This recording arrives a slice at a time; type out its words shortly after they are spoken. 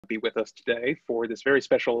be with us today for this very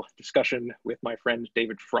special discussion with my friend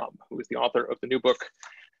David Frum, who is the author of the new book,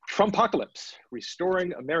 Trumpocalypse,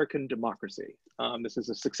 Restoring American Democracy. This is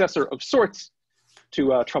a successor of sorts to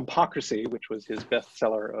Trumpocracy, which was his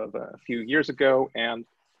bestseller of a few years ago, and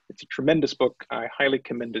it's a tremendous book. I highly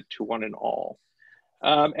commend it to one and all.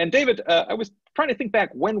 And David, I was trying to think back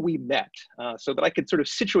when we met so that I could sort of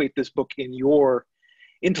situate this book in your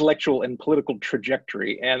intellectual and political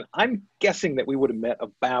trajectory. And I'm guessing that we would have met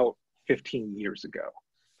about 15 years ago.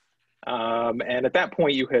 And at that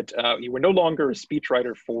point, you were no longer a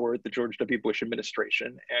speechwriter for the George W. Bush administration,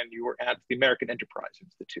 and you were at the American Enterprise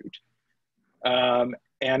Institute.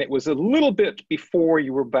 And it was a little bit before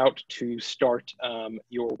you were about to start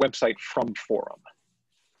your website, Frum Forum.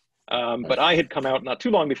 But I had come out not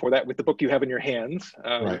too long before that with the book you have in your hands,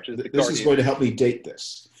 right. which is The This Guardian. is going to help me date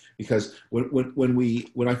this, because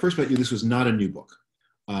when I first met you, this was not a new book.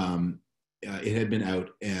 It had been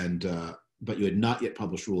out, and but you had not yet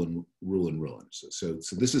published Rule and Ruin. So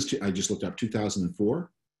this is, I just looked up,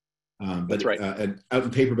 2004. But That's right. And out in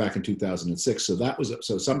paperback in 2006. So that was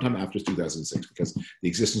sometime after 2006, because the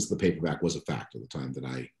existence of the paperback was a fact at the time that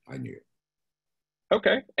I knew.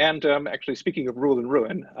 Okay, and actually, speaking of Rule and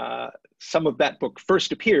Ruin, some of that book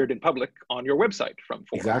first appeared in public on your website, Frum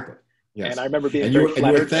Forum. Exactly. Yes. And I remember being and very you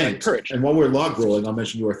flattered were thanked. and encouraged. And while we're log rolling, I'll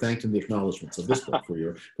mention you were thanked in the acknowledgments of this book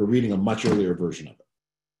for reading a much earlier version of it.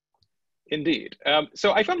 Indeed.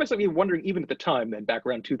 So I found myself even wondering, even at the time, then back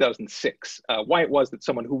around 2006, why it was that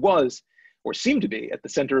someone who was, or seemed to be, at the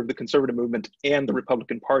center of the conservative movement and the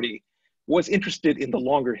Republican Party was interested in the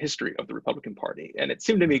longer history of the Republican Party. And it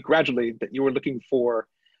seemed to me gradually that you were looking for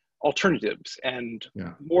alternatives and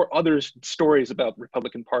more other stories about the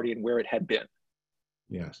Republican Party and where it had been.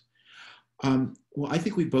 Yes. Well, I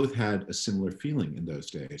think we both had a similar feeling in those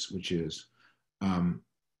days, which is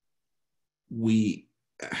we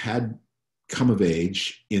had come of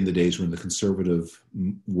age in the days when the conservative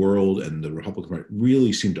world and the Republican Party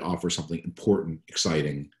really seemed to offer something important,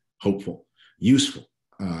 exciting, hopeful, useful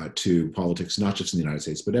to politics, not just in the United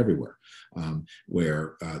States, but everywhere,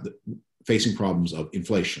 where facing problems of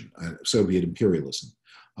inflation, Soviet imperialism,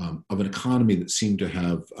 of an economy that seemed to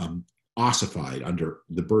have ossified under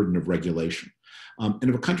the burden of regulation, and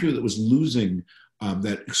of a country that was losing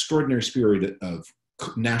that extraordinary spirit of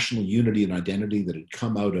national unity and identity that had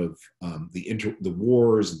come out of the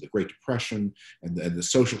wars and the Great Depression and the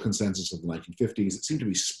social consensus of the 1950s. It seemed to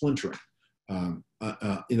be splintering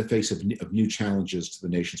in the face of new challenges to the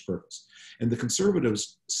nation's purpose. And the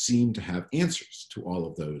conservatives seemed to have answers to all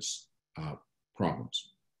of those problems.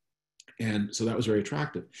 And so that was very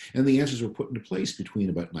attractive. And the answers were put into place between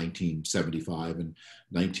about 1975 and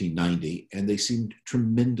 1990, and they seemed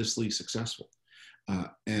tremendously successful.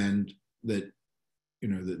 And that, you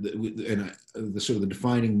know, the sort of the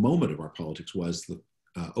defining moment of our politics was the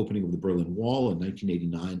opening of the Berlin Wall in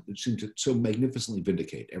 1989, which seemed to so magnificently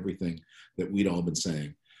vindicate everything that we'd all been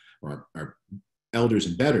saying, or our elders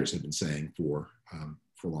and betters had been saying for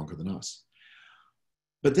longer than us.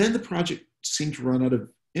 But then the project seemed to run out of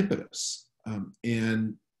impetus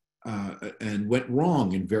and went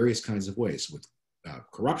wrong in various kinds of ways, with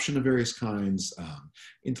corruption of various kinds,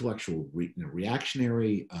 intellectual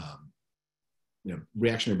reactionary,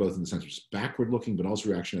 reactionary both in the sense of just backward looking, but also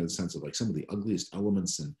reactionary in the sense of like some of the ugliest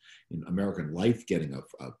elements in American life getting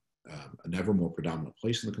an ever more predominant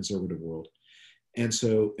place in the conservative world. And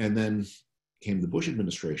then came the Bush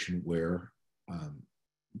administration, where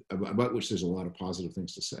about which there's a lot of positive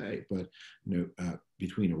things to say, but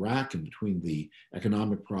between Iraq and between the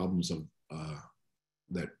economic problems of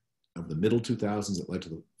the middle 2000s that led to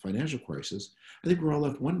the financial crisis, I think we're all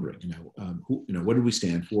left wondering, what do we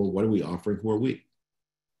stand for? What are we offering? Who are we?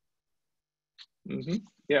 Mm-hmm.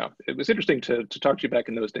 Yeah, it was interesting to talk to you back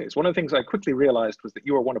in those days. One of the things I quickly realized was that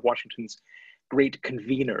you were one of Washington's great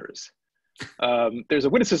conveners. There's a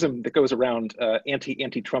witticism that goes around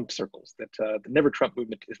anti-Trump circles that the Never Trump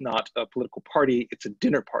movement is not a political party, it's a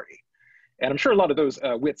dinner party. And I'm sure a lot of those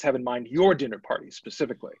wits have in mind your dinner party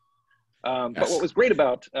specifically. But what was great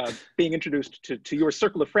about being introduced to your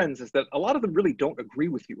circle of friends is that a lot of them really don't agree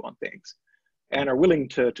with you on things and are willing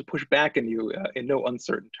to push back on you in no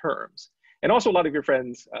uncertain terms. And also a lot of your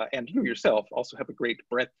friends and you yourself also have a great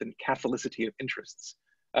breadth and catholicity of interests,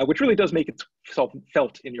 which really does make itself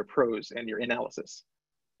felt in your prose and your analysis.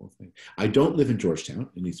 I don't live in Georgetown,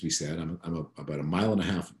 it needs to be said. I'm about a mile and a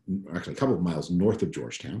half, actually a couple of miles north of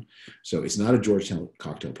Georgetown. So it's not a Georgetown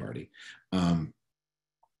cocktail party.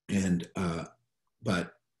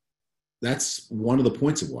 But that's one of the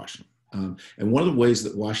points of Washington. And one of the ways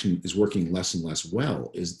that Washington is working less and less well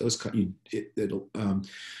is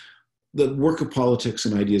the work of politics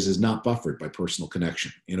and ideas is not buffered by personal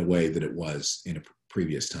connection in a way that it was in a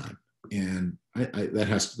previous time. And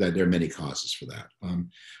there are many causes for that.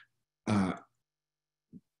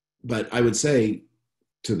 But I would say,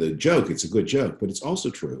 to the joke, it's a good joke, but it's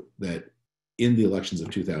also true that in the elections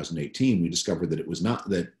of 2018, we discovered that it was not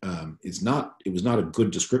a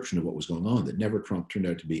good description of what was going on, that Never Trump turned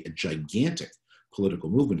out to be a gigantic political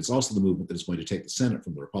movement. It's also the movement that is going to take the Senate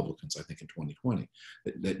from the Republicans, I think, in 2020.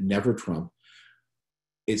 That Never Trump,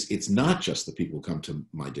 it's not just the people who come to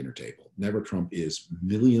my dinner table. Never Trump is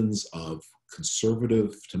millions of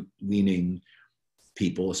conservative-leaning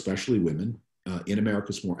people, especially women, in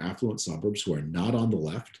America's more affluent suburbs who are not on the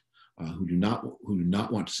left, who do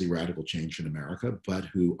not want to see radical change in America, but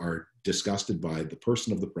who are disgusted by the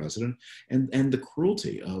person of the president and the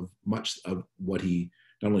cruelty of much of what he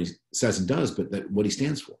not only says and does, but that what he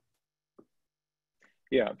stands for.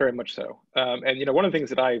 Yeah, very much so. And you know, one of the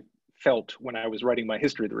things that I felt when I was writing my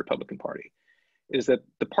history of the Republican Party is that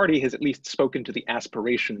the party has at least spoken to the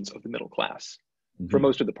aspirations of the middle class for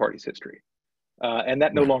most of the party's history. And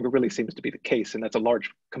that no longer really seems to be the case. And that's a large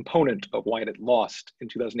component of why it lost in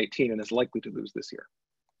 2018 and is likely to lose this year.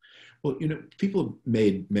 Well, you know, people have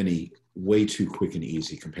made many way too quick and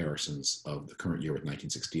easy comparisons of the current year with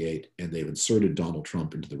 1968, and they've inserted Donald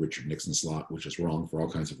Trump into the Richard Nixon slot, which is wrong for all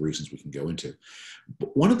kinds of reasons we can go into.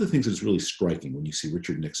 But one of the things that's really striking when you see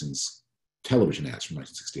Richard Nixon's television ads from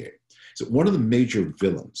 1968 is that one of the major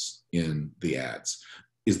villains in the ads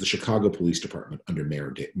is the Chicago Police Department under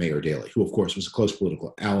Mayor Daley, who, of course, was a close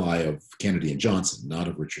political ally of Kennedy and Johnson, not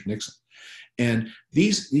of Richard Nixon. And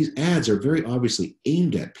these ads are very obviously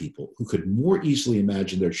aimed at people who could more easily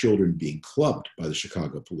imagine their children being clubbed by the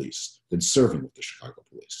Chicago police than serving with the Chicago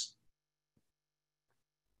police.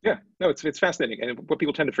 Yeah, no, it's fascinating. And what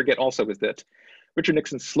people tend to forget also is that Richard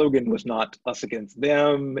Nixon's slogan was not us against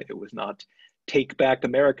them. It was not take back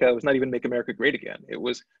America. It was not even make America great again. It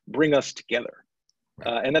was bring us together.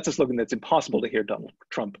 And that's a slogan that's impossible to hear Donald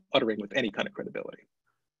Trump uttering with any kind of credibility.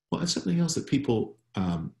 Well, and something else that people,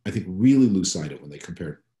 I think, really lose sight of when they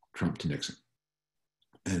compare Trump to Nixon.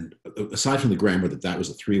 And aside from the grammar that was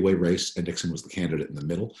a three-way race and Nixon was the candidate in the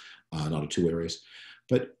middle, not a two-way race.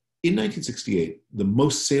 But in 1968, the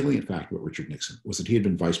most salient fact about Richard Nixon was that he had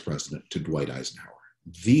been vice president to Dwight Eisenhower,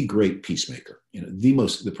 the great peacemaker, you know,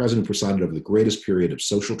 the president presided over the greatest period of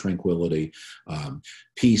social tranquility,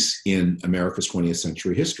 peace in America's 20th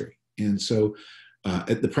century history. And so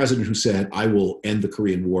the president who said, I will end the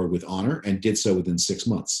Korean War with honor, and did so within 6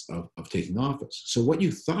 months of taking office. So what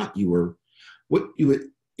you thought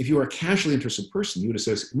if you were a casually interested person, you would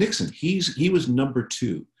have said, Nixon, he was number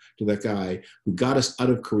two to that guy who got us out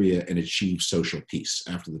of Korea and achieved social peace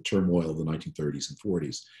after the turmoil of the 1930s and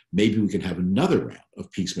 40s. Maybe we can have another round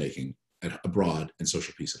of peacemaking abroad and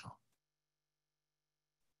social peace at home.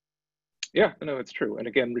 Yeah, no, it's true. And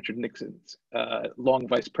again, Richard Nixon's long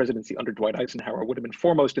vice presidency under Dwight Eisenhower would have been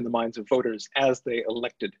foremost in the minds of voters as they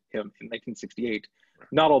elected him in 1968,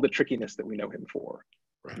 not all the trickiness that we know him for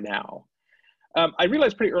now. I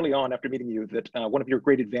realized pretty early on after meeting you that one of your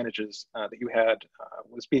great advantages that you had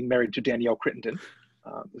was being married to Danielle Crittenden.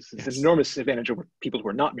 This is an enormous advantage over people who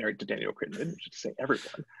are not married to Danielle Crittenden, which is to say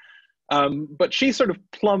everyone. But she sort of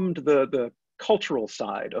plumbed the cultural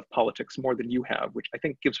side of politics more than you have, which I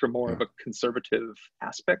think gives her more of a conservative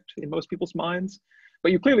aspect in most people's minds.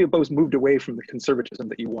 But you clearly have both moved away from the conservatism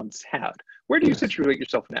that you once had. Where do you situate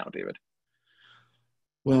yourself now, David?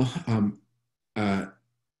 Well,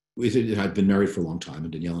 I've been married for a long time,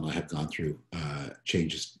 and Danielle and I have gone through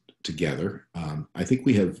changes together. I think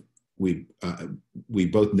we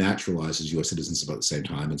both naturalized as U.S. citizens about the same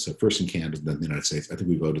time, and so first in Canada, then the United States. I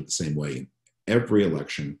think we voted the same way in every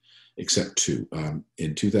election except two.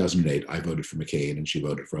 In 2008, I voted for McCain, and she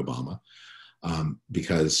voted for Obama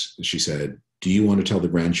because she said, "Do you want to tell the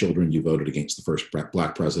grandchildren you voted against the first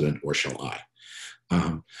Black president, or shall I?"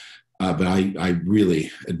 But I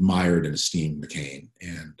really admired and esteemed McCain,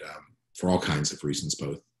 and for all kinds of reasons,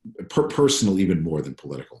 both personal, even more than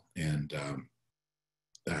political. And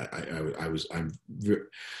there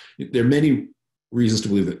are many reasons to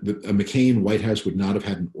believe that a McCain White House would not have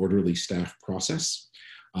had an orderly staff process,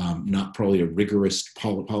 not probably a rigorous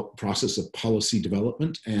process of policy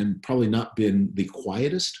development, and probably not been the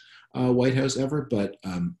quietest White House ever. But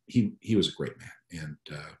he was a great man, and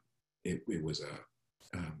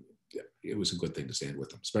it was a good thing to stand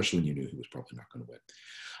with him, especially when you knew he was probably not going to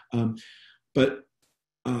win. But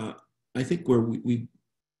I think where we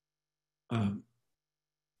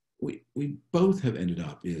both have ended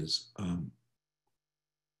up is,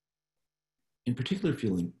 in particular,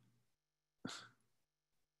 feeling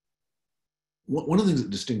one of the things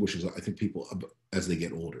that distinguishes, I think, people as they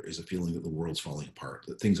get older is a feeling that the world's falling apart,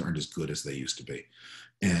 that things aren't as good as they used to be.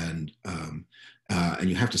 And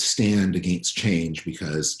you have to stand against change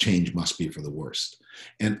because change must be for the worst.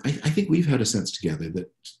 And I think we've had a sense together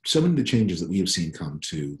that so many of the changes that we have seen come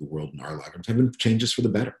to the world in our lifetimes have been changes for the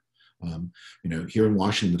better. Here in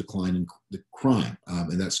Washington, the decline in the crime,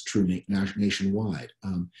 and that's true nationwide.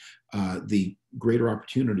 The greater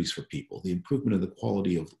opportunities for people, the improvement of the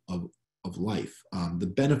quality of life, the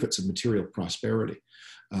benefits of material prosperity.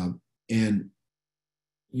 And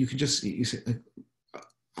you can just,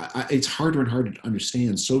 it's harder and harder to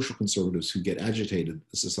understand social conservatives who get agitated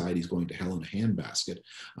the society is going to hell in a handbasket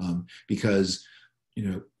because,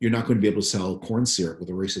 you're not going to be able to sell corn syrup with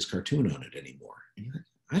a racist cartoon on it anymore. And you're like,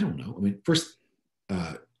 I don't know. I mean, first,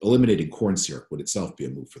 eliminating corn syrup would itself be a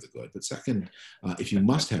move for the good. But second, if you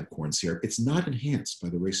must have corn syrup, it's not enhanced by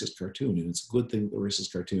the racist cartoon. And it's a good thing that the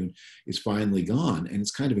racist cartoon is finally gone. And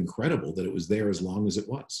it's kind of incredible that it was there as long as it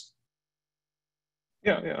was.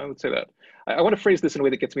 Yeah, I would say that. I want to phrase this in a way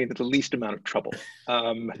that gets me into the least amount of trouble.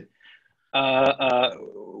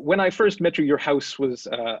 When I first met you, your house was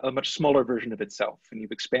a much smaller version of itself, and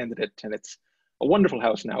you've expanded it, and it's a wonderful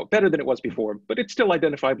house now, better than it was before, but it's still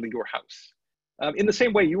identifiably your house. In the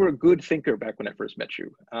same way, you were a good thinker back when I first met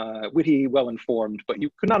you, witty, well-informed, but you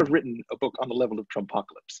could not have written a book on the level of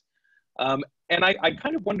Trumpocalypse. And I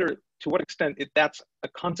kind of wonder to what extent that's a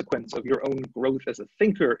consequence of your own growth as a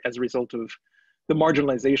thinker as a result of the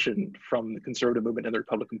marginalization from the conservative movement and the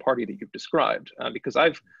Republican Party that you've described. Because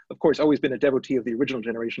I've, of course, always been a devotee of the original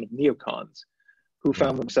generation of neocons who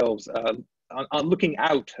found themselves on looking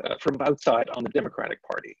out from outside on the Democratic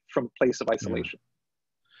Party from a place of isolation.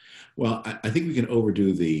 Well, I think we can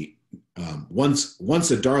overdo the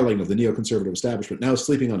once a darling of the neoconservative establishment, now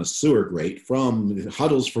sleeping on a sewer grate from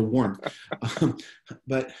huddles for warmth.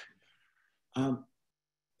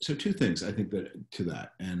 So two things I think that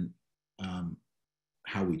and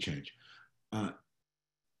how we change.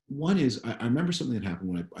 One is I remember something that happened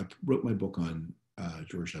when I wrote my book on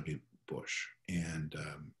George W. Bush, and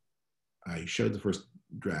I showed the first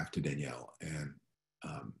draft to Danielle, and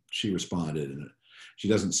she responded, and she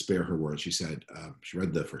doesn't spare her words. She said she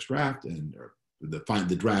read the first draft or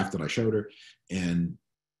the draft that I showed her, and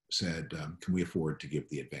said, "Can we afford to give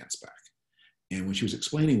the advance back?" And when she was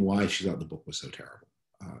explaining why she thought the book was so terrible,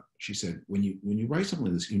 she said, "When you write something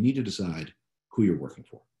like this, you need to decide who you're working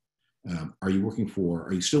for. Are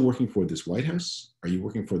you still working for this White House? Are you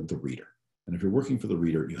working for the reader? And if you're working for the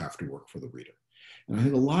reader, you have to work for the reader." And I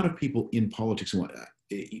think a lot of people in politics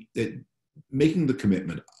making the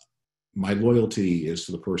commitment, my loyalty is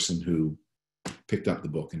to the person who picked up the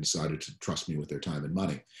book and decided to trust me with their time and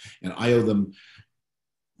money. And I owe them,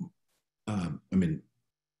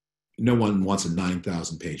 no one wants a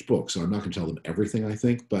 9,000 page book, so I'm not going to tell them everything I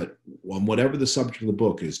think, but on whatever the subject of the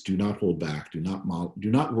book is, do not hold back, do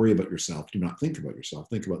not worry about yourself, do not think about yourself,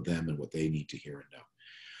 think about them and what they need to hear and know.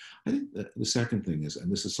 I think that the second thing is,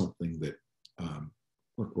 and this is something that,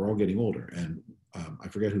 look, we're all getting older, and I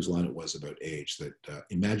forget whose line it was about age, that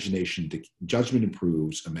judgment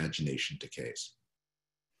improves, imagination decays.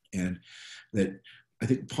 And that I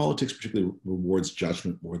think politics particularly rewards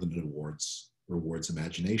judgment more than it rewards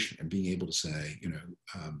imagination, and being able to say,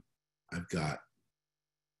 I've got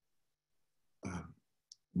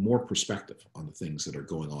more perspective on the things that are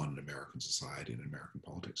going on in American society and in American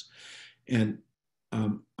politics. And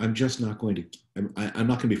I'm just not going to, I'm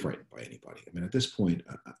not going to be frightened by anybody. I mean, at this point,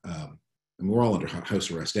 we're all under house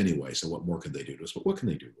arrest anyway, so what more can they do to us? But what can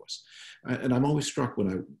they do to us? And I'm always struck when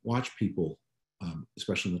I watch people,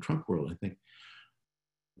 especially in the Trump world, I think,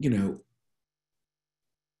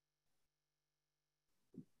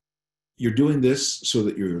 you're doing this so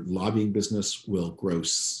that your lobbying business will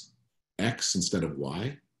gross X instead of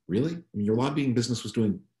Y? Really? I mean, your lobbying business was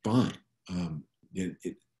doing fine. What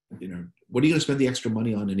are you going to spend the extra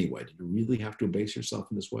money on anyway? Do you really have to abase yourself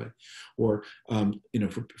in this way? Or,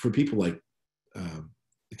 for people like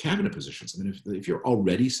the cabinet positions, I mean, if you're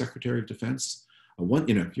already Secretary of Defense,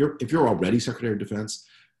 if you're already Secretary of Defense,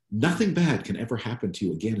 nothing bad can ever happen to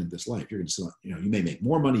you again in this life. You're going to, you may make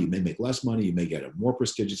more money, you may make less money, you may get a more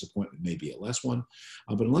prestigious appointment, maybe a less one.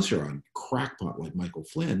 But unless you're on crackpot like Michael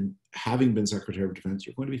Flynn, having been Secretary of Defense,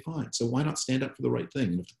 you're going to be fine. So why not stand up for the right thing?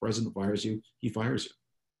 And if the president fires you, he fires you.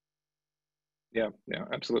 Yeah,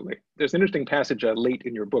 absolutely. There's an interesting passage late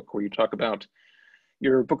in your book where you talk about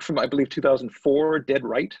your book from, I believe, 2004, Dead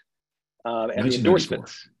Right, and the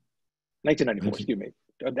endorsements. 1994, excuse me.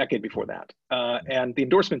 A decade before that. And the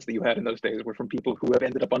endorsements that you had in those days were from people who have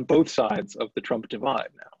ended up on both sides of the Trump divide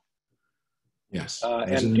now. Yes,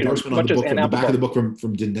 there's And an endorsement on the much as book, Anne from the back of the Applebaum, book,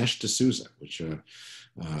 from Dinesh D'Souza, which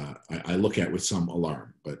I look at with some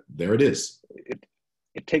alarm, but there it is.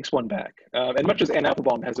 it takes one back. And much as Anne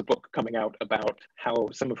Applebaum has a book coming out about how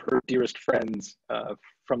some of her dearest friends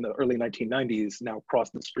from the early 1990s now cross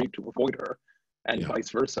the street to avoid her, and Yeah. vice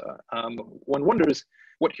versa, one wonders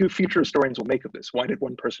what future historians will make of this. Why did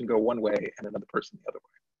one person go one way and another person the other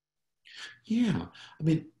way? Yeah, I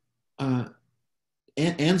mean,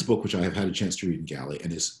 Anne's book, which I have had a chance to read in Galley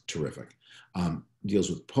and is terrific, deals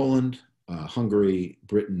with Poland, Hungary,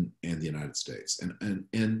 Britain, and the United States.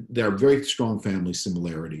 And there are very strong family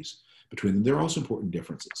similarities between them. There are also important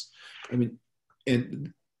differences. I mean,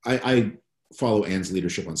 and I follow Anne's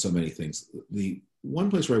leadership on so many things. The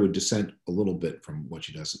one place where I would dissent a little bit from what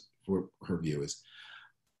she does for her view is,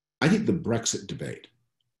 I think the Brexit debate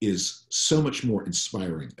is so much more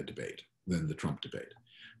inspiring a debate than the Trump debate.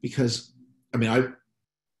 Because, I mean,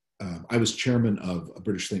 I was chairman of a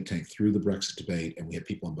British think tank through the Brexit debate, and we had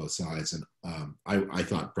people on both sides. And I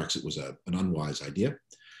thought Brexit was an unwise idea.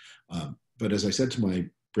 But as I said to my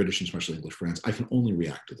British and especially English friends, I can only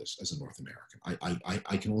react to this as a North American.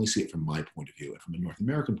 I can only see it from my point of view. And from a North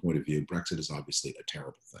American point of view, Brexit is obviously a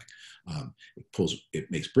terrible thing. It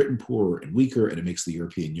makes Britain poorer and weaker, and it makes the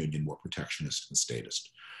European Union more protectionist and statist.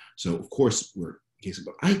 So of course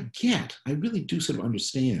but I really do sort of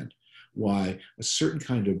understand why a certain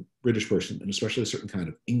kind of British person, and especially a certain kind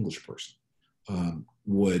of English person,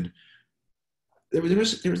 there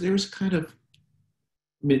was a kind of,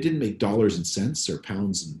 I mean, it didn't make dollars and cents or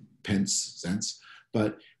pounds and pence cents,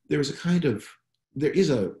 but there is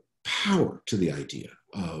a power to the idea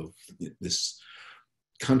of this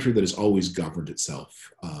country that has always governed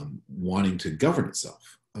itself, wanting to govern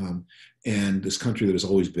itself. And this country that has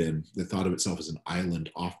always that thought of itself as an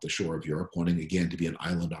island off the shore of Europe, wanting again to be an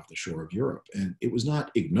island off the shore of Europe. And it was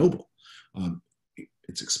not ignoble.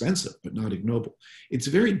 It's expensive, but not ignoble. It's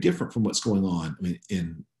very different from what's going on, I mean,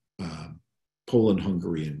 in Poland,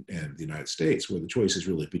 Hungary, and the United States, where the choice is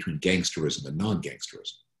really between gangsterism and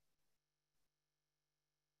non-gangsterism.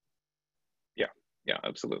 Yeah,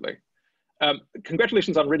 absolutely.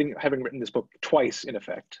 Congratulations on having written this book twice, in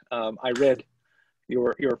effect. I read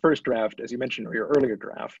your first draft, as you mentioned, or your earlier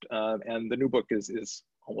draft, and the new book is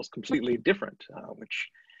almost completely different, which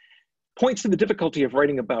points to the difficulty of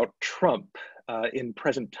writing about Trump in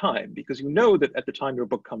present time, because you know that at the time your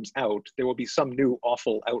book comes out, there will be some new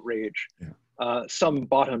awful outrage, some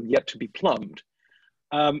bottom yet to be plumbed.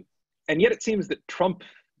 And yet it seems that Trump,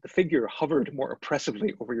 the figure, hovered more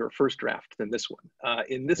oppressively over your first draft than this one.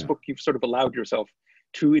 In this book, you've sort of allowed yourself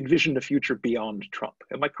to envision a future beyond Trump.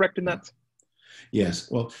 Am I correct in that? Yes.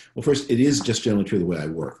 Well, first, it is just generally true the way I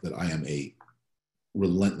work that I am a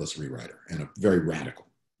relentless rewriter and a very radical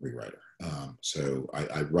rewriter. So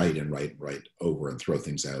I write and write over and throw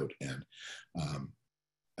things out, and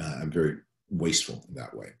I'm very wasteful in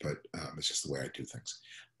that way. But it's just the way I do things.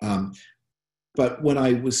 But when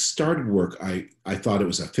I started work, I thought it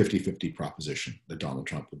was a 50-50 proposition that Donald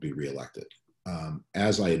Trump would be reelected.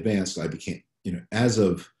 As I advanced, I became, as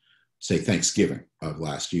of, say, Thanksgiving of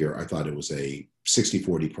last year, I thought it was a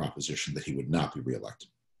 60-40 proposition that he would not be reelected.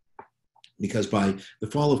 Because by the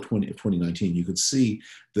fall of 2019, you could see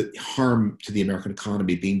the harm to the American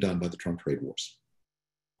economy being done by the Trump trade wars.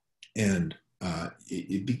 And there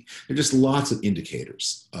are just lots of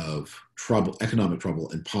indicators of trouble, economic trouble,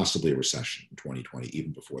 and possibly a recession in 2020,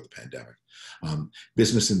 even before the pandemic.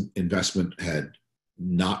 Business investment had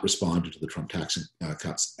not responded to the Trump tax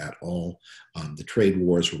cuts at all. The trade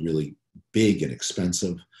wars were really big and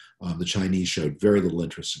expensive. The Chinese showed very little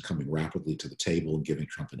interest in coming rapidly to the table and giving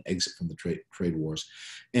Trump an exit from the trade wars.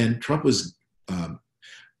 And Trump has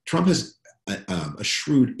a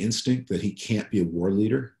shrewd instinct that he can't be a war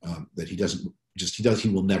leader, that he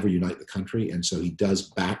will never unite the country. And so he does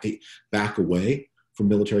back away from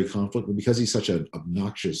military conflict. But because he's such an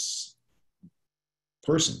obnoxious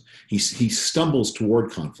person, he stumbles toward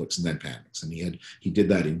conflicts and then panics. And he did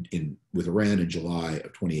that with Iran in July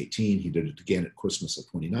of 2018. He did it again at Christmas of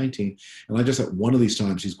 2019. And I just thought one of these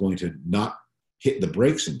times he's going to not hit the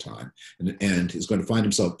brakes in time, and is going to find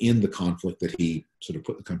himself in the conflict that he sort of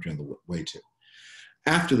put the country on the way to.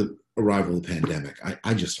 After the arrival of the pandemic,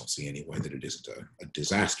 I just don't see any way that it isn't a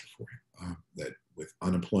disaster for him. That with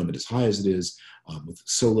unemployment as high as it is, with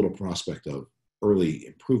so little prospect of early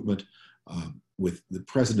improvement, with the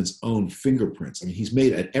president's own fingerprints. I mean, he's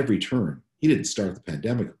made at every turn. He didn't start the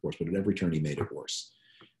pandemic, of course, but at every turn he made it worse.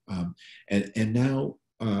 And now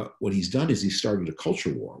what he's done is he started a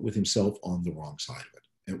culture war with himself on the wrong side of it.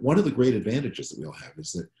 And one of the great advantages that we all have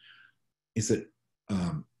is that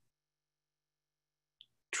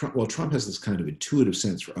Trump has this kind of intuitive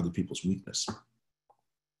sense for other people's weakness.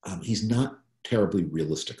 He's not terribly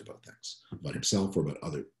realistic about things, about himself or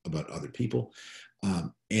about other people,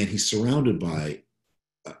 and he's surrounded by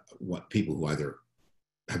people who either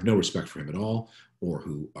have no respect for him at all, or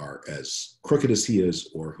who are as crooked as he is,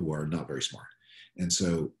 or who are not very smart. And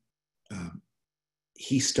so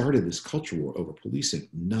he started this culture war over policing,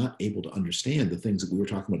 not able to understand the things that we were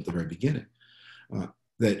talking about at the very beginning.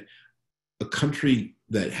 That a country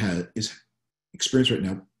that is experiencing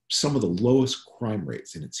right now some of the lowest crime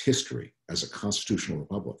rates in its history as a constitutional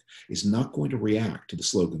republic is not going to react to the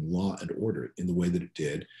slogan law and order in the way that it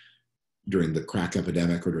did during the crack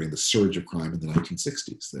epidemic or during the surge of crime in the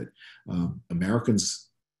 1960s. That Americans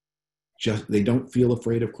they don't feel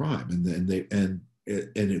afraid of crime, and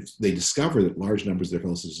if they discover that large numbers of their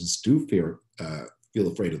fellow citizens do feel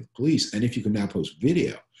afraid of the police, and if you can now post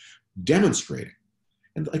video demonstrating,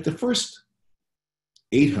 and like the first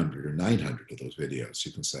 800 or 900 of those videos,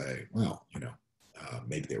 you can say, well,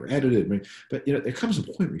 maybe they were edited, but there comes a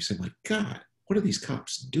point where you say, my God, what are these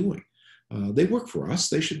cops doing? They work for us.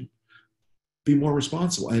 They should be more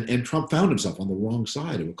responsible. And Trump found himself on the wrong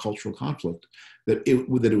side of a cultural conflict that it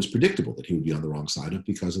was predictable that he would be on the wrong side of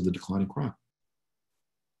because of the decline in crime.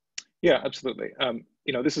 Yeah, absolutely.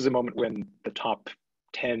 This is a moment when the top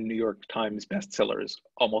 10 New York Times bestsellers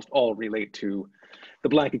almost all relate to the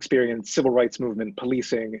Black experience, civil rights movement,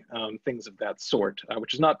 policing, things of that sort,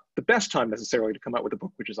 which is not the best time necessarily to come out with a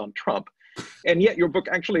book which is on Trump. And yet your book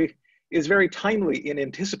actually is very timely in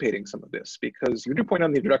anticipating some of this, because you do point out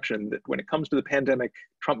in the introduction that when it comes to the pandemic,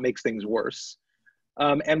 Trump makes things worse.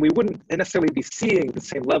 And we wouldn't necessarily be seeing the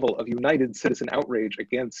same level of united citizen outrage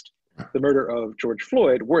against the murder of George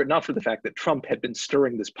Floyd were it not for the fact that Trump had been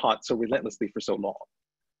stirring this pot so relentlessly for so long.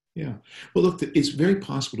 Yeah. Well, look, it's very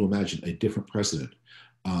possible to imagine a different president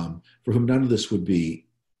for whom none of this would be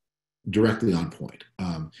directly on point,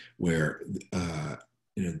 where,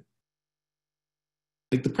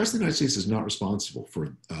 like the president of the United States is not responsible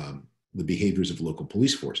for the behaviors of local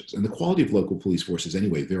police forces. And the quality of local police forces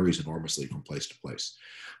anyway varies enormously from place to place.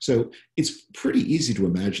 So it's pretty easy to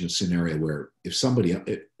imagine a scenario where if somebody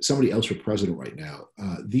else were president right now,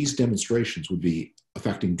 these demonstrations would be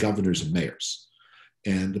affecting governors and mayors.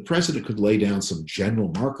 And the president could lay down some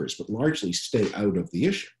general markers, but largely stay out of the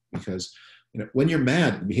issue. Because when you're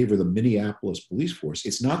mad at the behavior of the Minneapolis police force,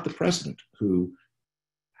 it's not the president who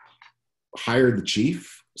hired the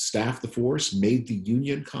chief, staffed the force, made the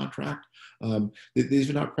union contract. These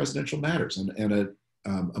are not presidential matters. And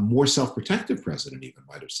a more self-protective president even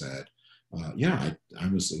might have said,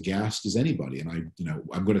 I'm as aghast as anybody. And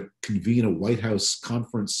I'm going to convene a White House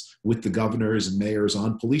conference with the governors and mayors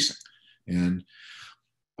on policing. And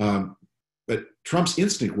but Trump's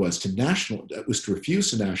instinct was to refuse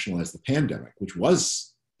to nationalize the pandemic, which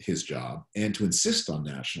was his job, and to insist on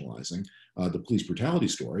nationalizing the police brutality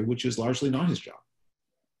story, which is largely not his job.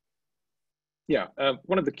 Yeah,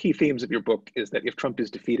 one of the key themes of your book is that if Trump is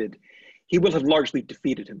defeated, he will have largely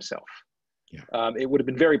defeated himself. Yeah. It would have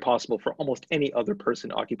been very possible for almost any other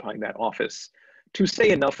person occupying that office to say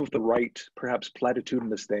enough of the right, perhaps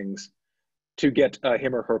platitudinous things to get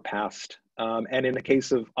him or her past. And in the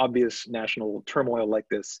case of obvious national turmoil like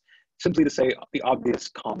this, simply to say the obvious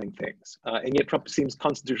calming things. And yet Trump seems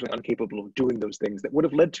constitutionally incapable of doing those things that would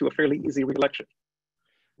have led to a fairly easy re-election.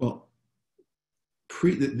 Well,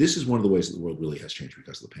 this is one of the ways that the world really has changed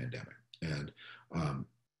because of the pandemic.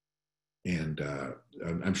 And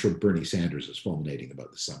I'm sure Bernie Sanders is fulminating about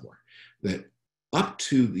this somewhere, that up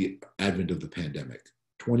to the advent of the pandemic,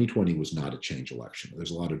 2020 was not a change election.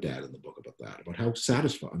 There's a lot of data in the book about that, about how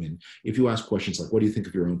satisfying. I mean, if you ask questions like, what do you think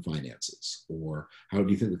of your own finances? Or how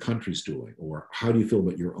do you think the country's doing? Or how do you feel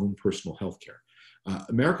about your own personal health care?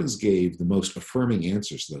 Americans gave the most affirming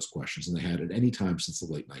answers to those questions than they had at any time since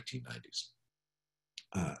the late 1990s.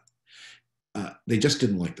 They just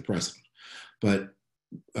didn't like the president. But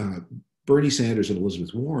Bernie Sanders and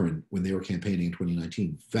Elizabeth Warren, when they were campaigning in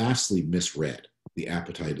 2019, vastly misread the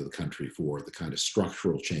appetite of the country for the kind of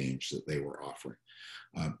structural change that they were offering.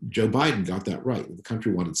 Joe Biden got that right. The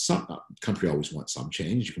country wanted country always wants some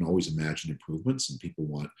change. You can always imagine improvements, and people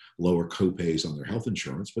want lower copays on their health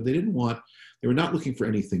insurance, but they were not looking for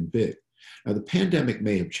anything big. Now, the pandemic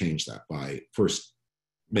may have changed that by first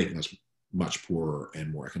making us much poorer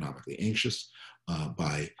and more economically anxious,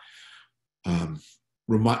 by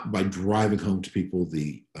driving home to people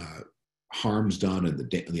the harms done and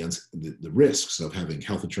the risks of having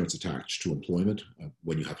health insurance attached to employment.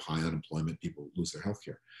 When you have high unemployment, people lose their health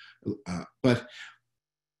care. But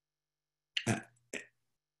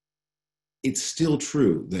it's still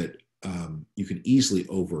true that you can easily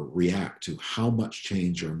overreact to how much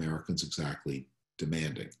change are Americans exactly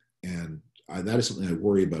demanding. And that is something I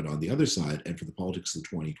worry about on the other side, and for the politics of the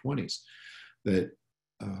 2020s, that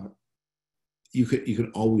you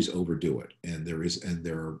can always overdo it, and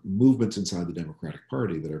there are movements inside the Democratic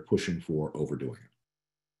Party that are pushing for overdoing it.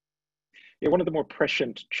 Yeah, one of the more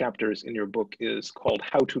prescient chapters in your book is called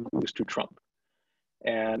 "How to Lose to Trump,"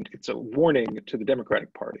 and it's a warning to the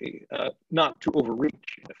Democratic Party not to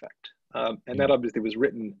overreach, in effect. And that obviously was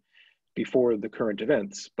written before the current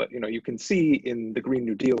events, but you can see in the Green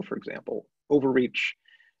New Deal, for example, overreach,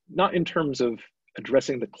 not in terms of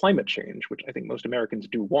addressing the climate change, which I think most Americans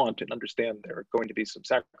do want and understand there are going to be some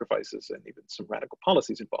sacrifices and even some radical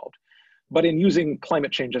policies involved, but in using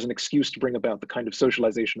climate change as an excuse to bring about the kind of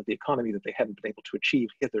socialization of the economy that they hadn't been able to achieve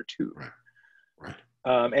hitherto. Right.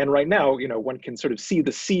 And right now, one can sort of see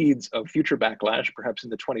the seeds of future backlash, perhaps in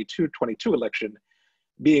the 2022 election,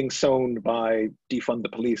 being sown by defund the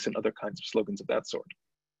police and other kinds of slogans of that sort.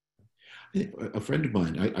 A friend of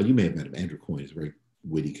mine, you may have met him, Andrew Coyne, is a very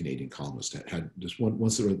witty Canadian columnist, had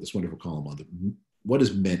once wrote this wonderful column on what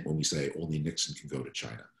is meant when we say only Nixon can go to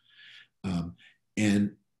China.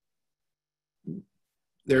 And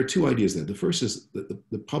there are two ideas there. The first is that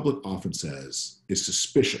the public often is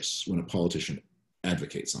suspicious when a politician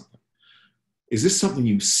advocates something. Is this something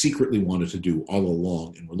you secretly wanted to do all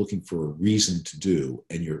along and were looking for a reason to do,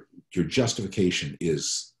 and your justification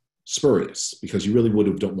is spurious because you really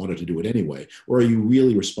don't wanted to do it anyway, or are you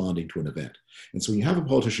really responding to an event? And so when you have a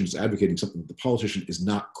politician who's advocating something that the politician is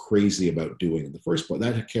not crazy about doing in the first place,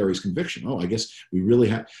 that carries conviction. Oh, I guess we really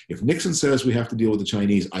have, if Nixon says we have to deal with the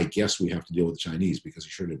Chinese, I guess we have to deal with the Chinese because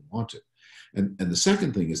he sure didn't want to. And the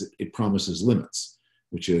second thing is it promises limits,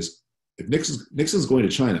 which is if Nixon's going to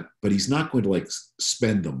China, but he's not going to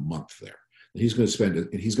spend a month there. He's going to spend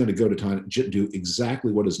it, and he's going to go to China, do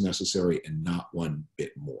exactly what is necessary and not one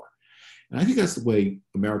bit more. And I think that's the way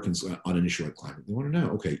Americans on an issue like climate, they want to know,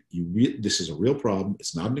 okay, this is a real problem.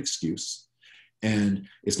 It's not an excuse. And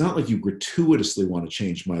it's not like you gratuitously want to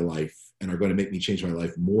change my life and are going to make me change my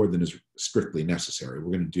life more than is strictly necessary.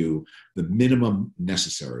 We're going to do the minimum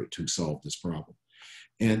necessary to solve this problem.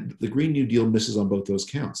 And the Green New Deal misses on both those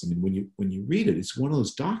counts. I mean, when you read it, it's one of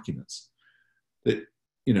those documents that,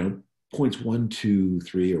 points 1, 2,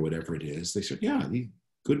 3, or whatever it is. They said, yeah,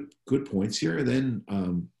 good points here. And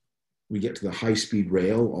then we get to the high-speed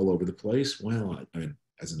rail all over the place. Well, I mean,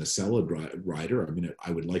 as an Acela rider, I mean,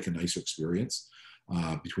 I would like a nicer experience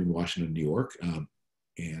between Washington and New York.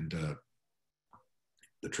 And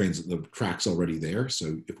the track's already there,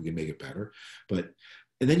 so if we can make it better.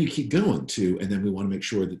 And then you keep going and then we want to make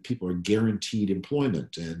sure that people are guaranteed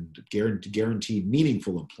employment and guaranteed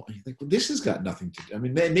meaningful employment. You think, well, this has got nothing to do. I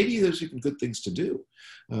mean, maybe there's even good things to do,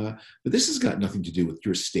 but this has got nothing to do with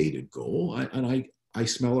your stated goal. I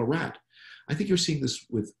smell a rat. I think you're seeing this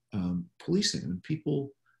with policing. I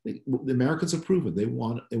mean, the Americans have proven they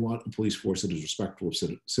want a police force that is respectful of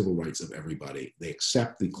civil rights of everybody. They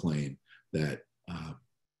accept the claim that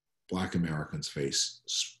Black Americans face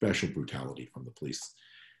special brutality from the police.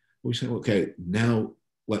 We say, okay, now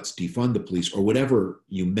let's defund the police, or whatever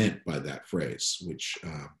you meant by that phrase, which,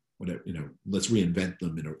 let's reinvent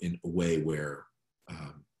them in a way where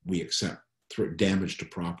we accept damage to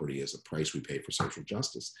property as a price we pay for social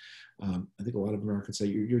justice. I think a lot of Americans say,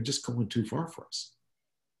 you're just going too far for us.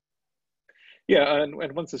 Yeah, and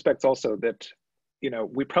one suspects also that,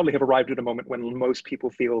 we probably have arrived at a moment when most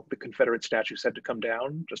people feel the Confederate statues had to come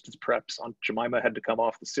down, just as perhaps Aunt Jemima had to come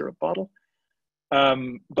off the syrup bottle.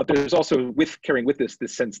 But there's also, carrying with this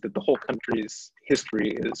sense that the whole country's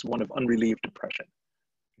history is one of unrelieved oppression.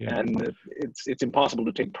 Yeah. And it's impossible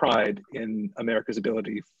to take pride in America's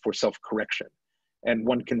ability for self-correction. And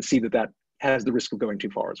one can see that has the risk of going too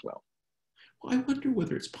far as well. Well, I wonder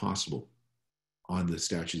whether it's possible on the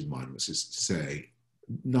statues and monuments is to say,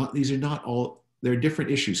 there are different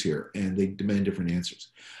issues here and they demand different answers.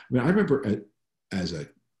 I mean, I remember as a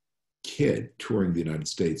kid touring the United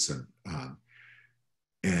States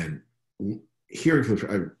and hearing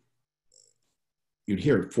from you'd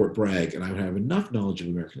hear Fort Bragg, and I would have enough knowledge of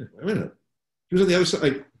American history. Wait a minute, he was on the other side.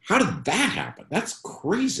 Like, how did that happen? That's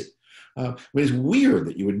crazy. But it's weird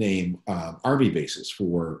that you would name army bases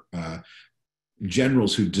for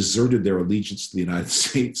generals who deserted their allegiance to the United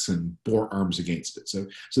States and bore arms against it. So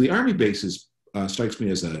the army bases strikes me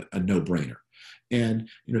as a no-brainer. And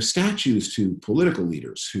statues to political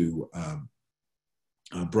leaders who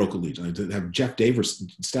broke allegiance. To have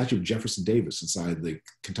statue of Jefferson Davis inside the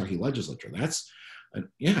Kentucky legislature. That's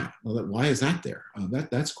why is that there?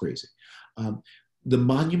 That's crazy. The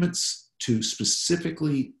monuments to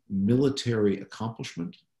specifically military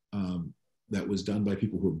accomplishment that was done by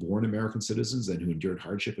people who were born American citizens and who endured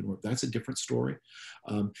hardship and work, that's a different story.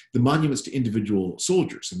 The monuments to individual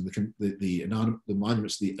soldiers and the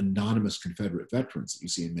monuments to the anonymous Confederate veterans that you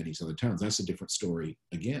see in many southern towns, that's a different story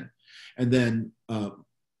again. And then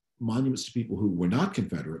monuments to people who were not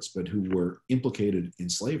Confederates, but who were implicated in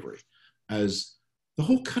slavery, as the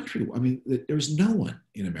whole country. I mean, there's no one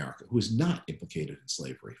in America who is not implicated in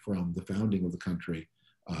slavery from the founding of the country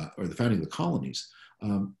or the founding of the colonies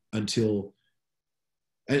until,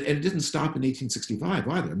 and it didn't stop in 1865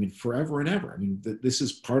 either. I mean, forever and ever. I mean, this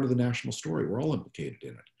is part of the national story. We're all implicated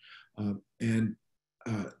in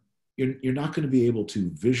it. You're not going to be able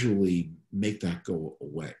to visually make that go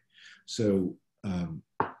away. So,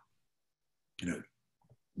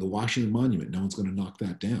 the Washington Monument, no one's going to knock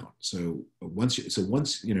that down. So once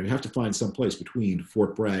you have to find some place between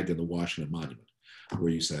Fort Bragg and the Washington Monument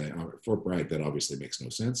where you say, oh, Fort Bragg, that obviously makes no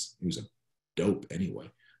sense. He was a dope anyway.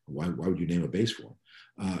 Why would you name a base for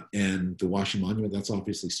him? And the Washington Monument, that's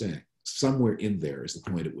obviously saying somewhere in there is the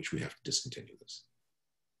point at which we have to discontinue this.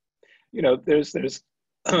 There's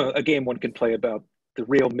a game one can play about the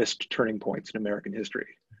real missed turning points in American history.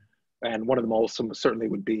 And one of them also certainly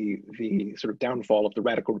would be the sort of downfall of the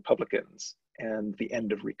radical Republicans and the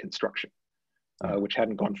end of Reconstruction, which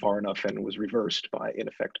hadn't gone far enough and was reversed by, in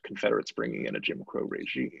effect, Confederates bringing in a Jim Crow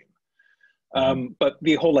regime. But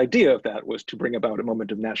the whole idea of that was to bring about a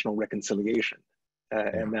moment of national reconciliation.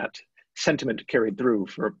 And that sentiment carried through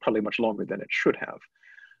for probably much longer than it should have.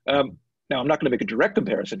 Now, I'm not going to make a direct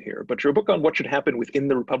comparison here, but your book on what should happen within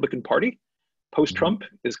the Republican Party post-Trump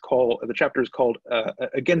is called, the chapter is called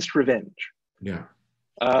Against Revenge. Yeah.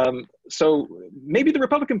 So maybe the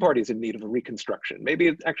Republican Party is in need of a reconstruction. Maybe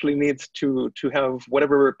it actually needs to have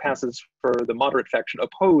whatever passes for the moderate faction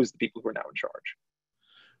oppose the people who are now in charge.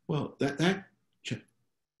 Well, the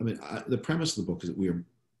premise of the book is that we are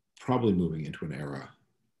probably moving into an era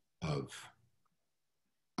of,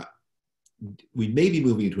 we may be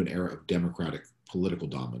moving into an era of democratic political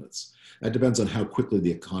dominance. That depends on how quickly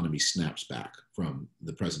the economy snaps back from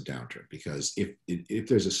the present downturn. Because if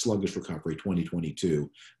there's a sluggish recovery,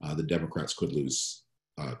 2022, the Democrats could lose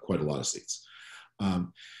quite a lot of seats.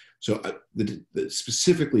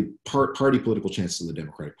 Specifically party political chances of the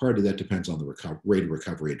Democratic Party, that depends on the rate of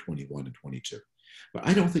recovery in 21 and 22. But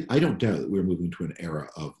I don't doubt that we're moving to an era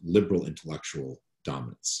of liberal intellectual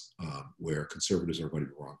dominance, where conservatives are going to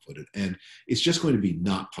be wrong-footed. And it's just going to be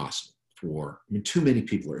not possible too many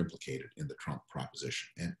people are implicated in the Trump proposition.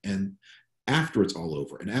 And after it's all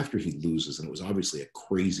over, and after he loses, and it was obviously a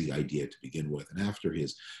crazy idea to begin with, and after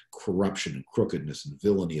his corruption and crookedness and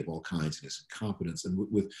villainy of all kinds and his incompetence, and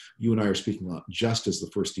with you and I are speaking about just as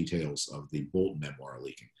the first details of the Bolton memoir are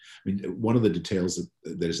leaking. I mean, one of the details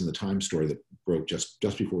that is in the Times story that broke just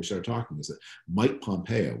before we started talking is that Mike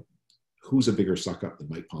Pompeo, who's a bigger suck-up than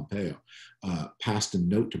Mike Pompeo, passed a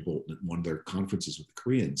note to Bolton at one of their conferences with the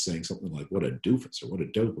Koreans saying something like, what a doofus or what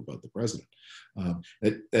a dope about the president.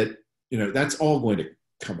 That's all going to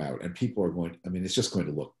come out, and people are going, it's just going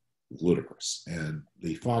to look ludicrous. And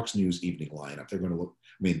the Fox News evening lineup, they're going to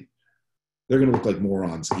look like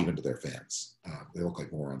morons even to their fans. They look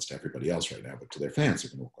like morons to everybody else right now, but to their fans,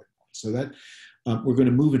 they're going to look like morons. So that we're going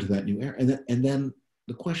to move into that new era. And then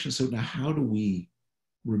the question is, so now how do we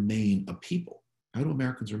remain a people? How do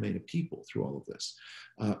Americans remain a people through all of this?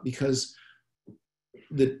 Because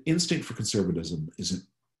the instinct for conservatism isn't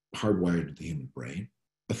hardwired into the human brain.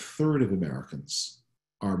 A third of Americans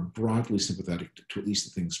are broadly sympathetic to at least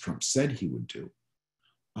the things Trump said he would do.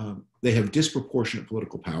 They have disproportionate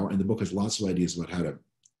political power, and the book has lots of ideas about how to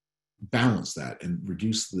balance that and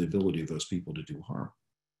reduce the ability of those people to do harm.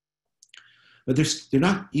 But they're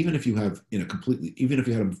not, even if you have even if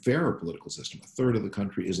you had a fairer political system, a third of the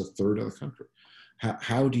country is a third of the country.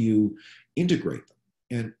 How do you integrate them?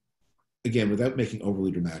 And again, without making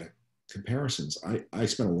overly dramatic comparisons, I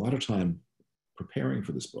spent a lot of time preparing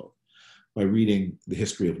for this book by reading the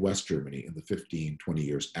history of West Germany in the 15, 20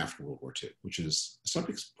 years after World War II, which is a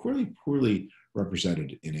subject poorly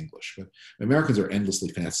represented in English. But Americans are endlessly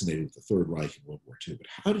fascinated with the Third Reich in World War II. But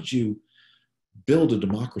how did you build a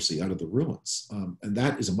democracy out of the ruins? And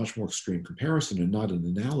that is a much more extreme comparison and not an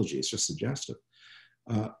analogy. It's just suggestive.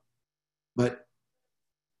 But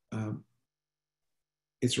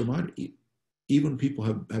it's reminded, even people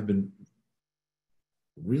have been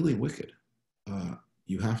really wicked,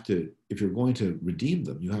 you have to, if you're going to redeem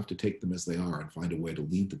them, you have to take them as they are and find a way to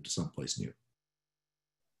lead them to someplace new.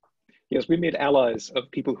 Yes, we made allies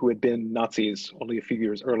of people who had been Nazis only a few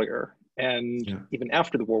years earlier. And even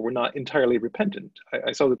after the war, were not entirely repentant.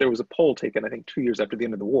 I saw that there was a poll taken, I think 2 years after the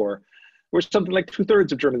end of the war, where something like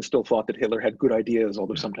 2/3 of Germans still thought that Hitler had good ideas,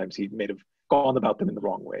 although sometimes he may have gone about them in the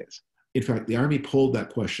wrong ways. In fact, the army polled that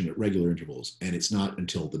question at regular intervals, and it's not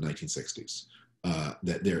until the 1960s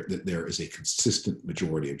that there is a consistent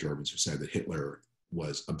majority of Germans who said that Hitler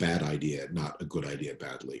was a bad idea, not a good idea,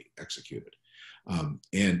 badly executed.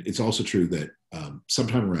 And it's also true that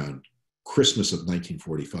sometime around Christmas of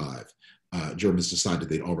 1945, Germans decided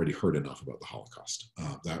they'd already heard enough about the Holocaust.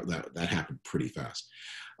 That happened pretty fast.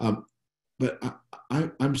 But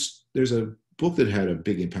there's a book that had a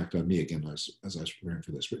big impact on me, again, as I was preparing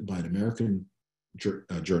for this, written by an American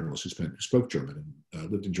journalist who spoke German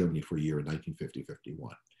and lived in Germany for a year in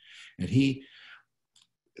 1950-51. And he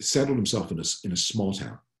settled himself in a small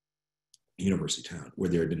town, university town, where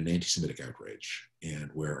there had been an anti-Semitic outrage and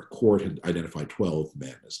where a court had identified 12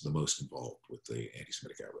 men as the most involved with the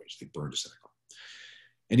anti-Semitic outrage. They burned a synagogue.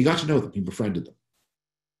 And he got to know them, he befriended them,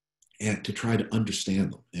 and to try to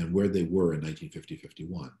understand them and where they were in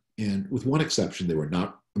 1950-51. And with one exception, they were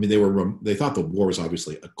not, I mean, they thought the war was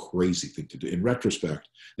obviously a crazy thing to do. In retrospect,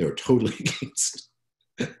 they were totally against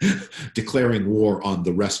declaring war on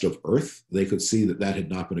the rest of Earth. They could see that that had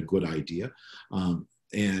not been a good idea.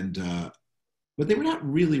 But they were not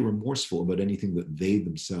really remorseful about anything that they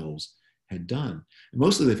themselves had done. And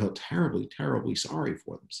mostly they felt terribly, terribly sorry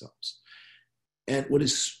for themselves. And what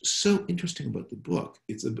is so interesting about the book,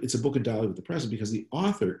 it's a book in dialogue with the present, because the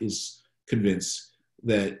author is convinced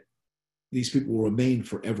that these people will remain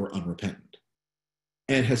forever unrepentant,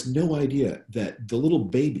 and has no idea that the little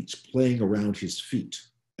babies playing around his feet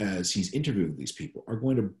as he's interviewing these people are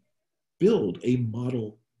going to build a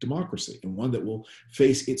model democracy, and one that will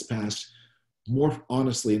face its past more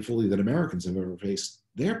honestly and fully than Americans have ever faced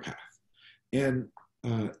their path. And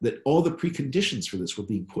that all the preconditions for this were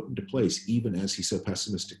being put into place, even as he so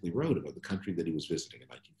pessimistically wrote about the country that he was visiting in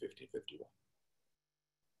 1950-51.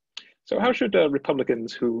 So how should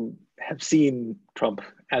Republicans who have seen Trump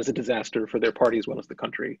as a disaster for their party as well as the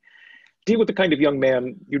country deal with the kind of young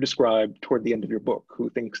man you described toward the end of your book, who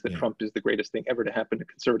thinks that Trump is the greatest thing ever to happen to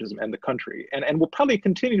conservatism and the country, and will probably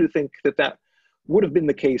continue to think that that would have been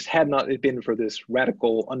the case had not it been for this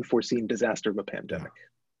radical, unforeseen disaster of a pandemic?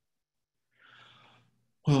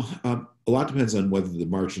 Well, a lot depends on whether the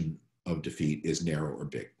margin of defeat is narrow or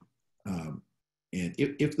big. And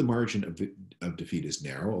if the margin of defeat is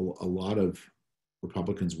narrow, a lot of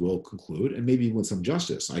Republicans will conclude, and maybe with some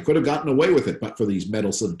justice, I could have gotten away with it, but for these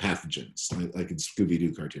meddlesome pathogens, like in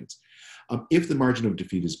Scooby-Doo cartoons. If the margin of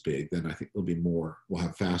defeat is big, then I think we'll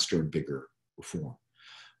have faster and bigger reform.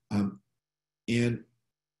 And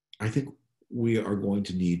I think we are going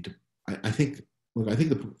to need, I think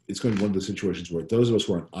it's going to be one of the situations where those of us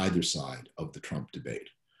who are on either side of the Trump debate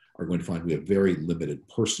are going to find we have very limited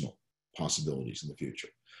personal possibilities in the future.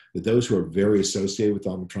 That those who are very associated with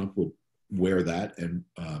Donald Trump will wear that and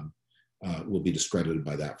will be discredited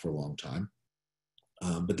by that for a long time.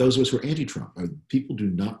 But those of us who are anti-Trump, people do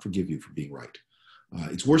not forgive you for being right.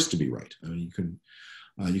 It's worse to be right. I mean,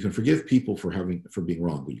 you can forgive people for being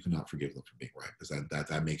wrong, but you cannot forgive them for being right, because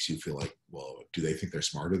that makes you feel like, well, do they think they're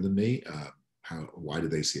smarter than me? Why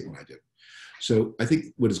did they see it when I did? So I think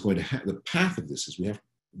what is going to happen, the path of this is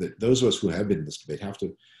that those of us who have been in this debate have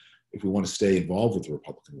to, if we want to stay involved with the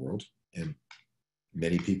Republican world, and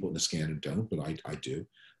many people in Niskanen don't, but I do,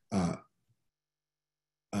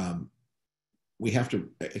 we have to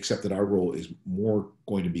accept that our role is more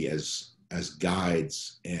going to be as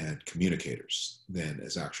guides and communicators than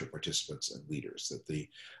as actual participants and leaders. That the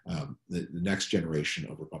next generation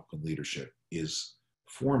of Republican leadership is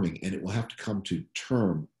forming, and it will have to come to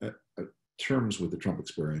terms with the Trump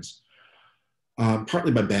experience,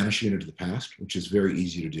 partly by banishing it into the past, which is very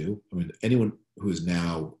easy to do. I mean, anyone who is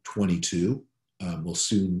now 22 will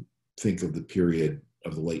soon think of the period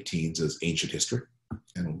of the late teens as ancient history,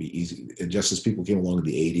 and it'll be easy. And just as people came along in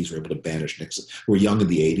the 80s, were able to banish Nixon, who were young in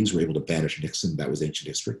the 80s, were able to banish Nixon, that was ancient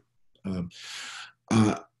history.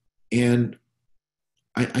 And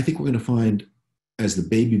I think we're going to find, as the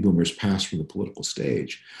baby boomers pass from the political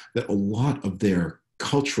stage, that a lot of their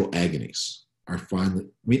cultural agonies are finally,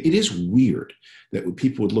 I mean, it is weird that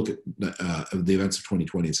people would look at the events of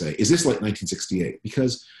 2020 and say, is this like 1968?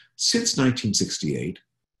 Because since 1968,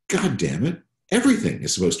 God damn it, everything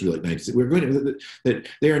is supposed to be like 1968. We're going to, that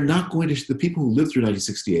they are not going to, the people who lived through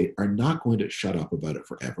 1968 are not going to shut up about it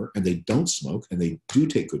forever. And they don't smoke, and they do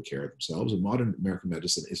take good care of themselves. And modern American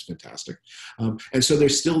medicine is fantastic. And so they're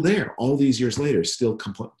still there all these years later, still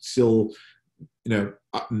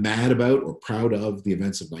mad about or proud of the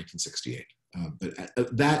events of 1968. But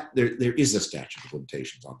there is a statute of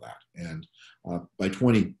limitations on that. And by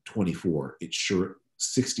 2024,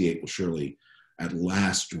 68 will surely, at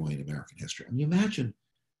last join American history. I mean, imagine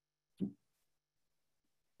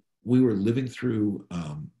we were living through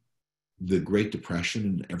the Great Depression,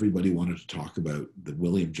 and everybody wanted to talk about the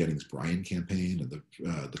William Jennings Bryan campaign and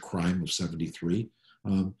the crime of '73.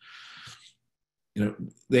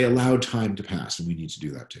 They allowed time to pass, and we need to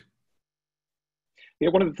do that too. Yeah,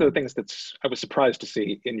 one of the things I was surprised to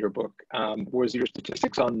see in your book was your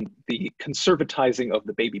statistics on the conservatizing of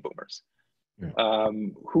the baby boomers, yeah.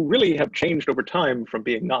 Who really have changed over time from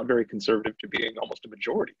being not very conservative to being almost a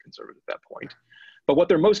majority conservative at that point. But what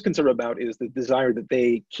they're most concerned about is the desire that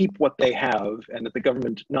they keep what they have and that the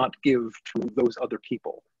government not give to those other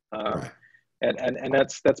people. Right. And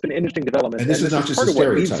that's been an interesting development. And this is not just a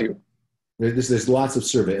stereotype. There's lots of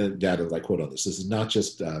survey data that I quote on this. This is not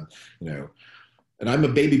just, and I'm a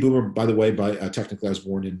baby boomer, by the way, technically I was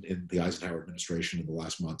born in the Eisenhower administration in the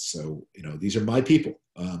last month. So, these are my people.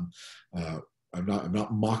 I'm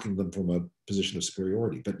not mocking them from a position of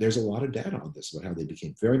superiority, but there's a lot of data on this about how they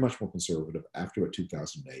became very much more conservative after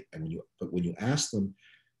 2008. And when you ask them,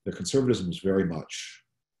 their conservatism was very much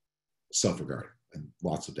self-regarding, and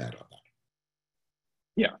lots of data on that.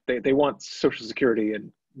 Yeah, they want Social Security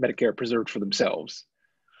and Medicare preserved for themselves.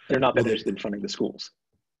 They're not that interested in funding the schools.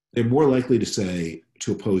 They're more likely to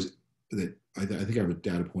oppose that. I think I have a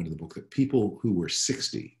data point in the book that people who were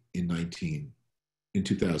 60 in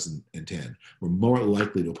 2010 were more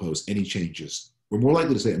likely to oppose any changes. We're more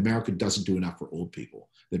likely to say America doesn't do enough for old people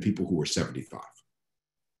than people who were 75.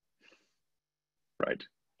 Right.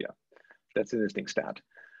 Yeah, that's an interesting stat.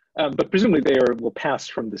 But presumably they will pass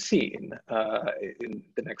from the scene in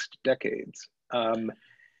the next decades.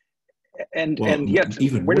 And yet,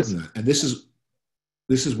 even more than that. And this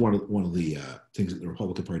is one of the things that the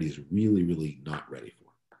Republican Party is really, really not ready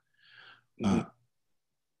for. Mm-hmm.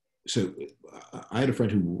 So I had a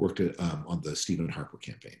friend who worked on the Stephen Harper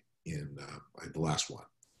campaign in the last one,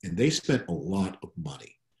 and they spent a lot of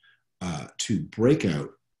money to break out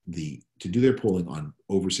to do their polling on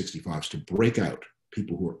over 65s, to break out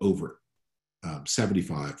people who are over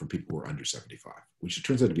 75 from people who are under 75, which it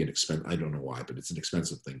turns out to be an expense. I don't know why, but it's an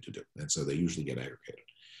expensive thing to do. And so they usually get aggregated.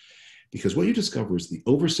 Because what you discover is the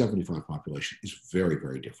over 75 population is very,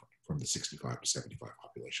 very different from the 65 to 75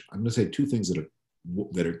 population. I'm going to say two things that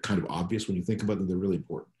are kind of obvious when you think about them. They're really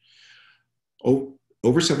important.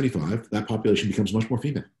 Over 75, that population becomes much more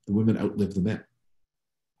female. The women outlive the men.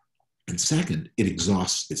 And second, it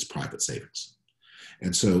exhausts its private savings.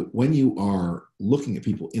 And so when you are looking at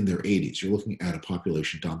people in their 80s, you're looking at a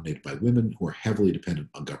population dominated by women who are heavily dependent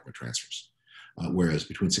on government transfers. Whereas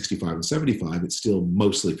between 65 and 75, it's still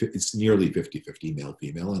it's nearly 50-50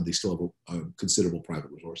 male-female, and they still have considerable private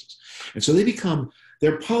resources. And so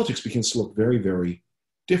their politics begins to look very, very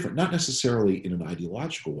different, not necessarily in an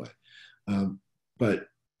ideological way. But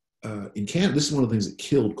in Canada, this is one of the things that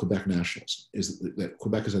killed Quebec nationalism, is that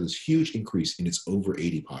Quebec has had this huge increase in its over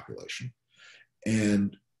 80 population.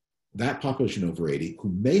 And that population over 80, who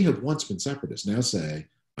may have once been separatists, now say,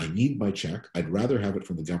 I need my check. I'd rather have it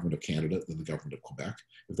from the government of Canada than the government of Quebec.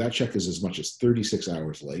 If that check is as much as 36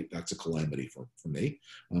 hours late, that's a calamity for me.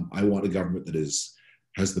 I want a government that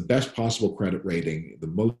has the best possible credit rating, the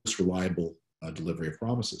most reliable delivery of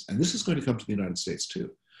promises. And this is going to come to the United States too.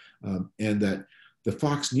 And that the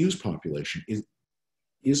Fox News population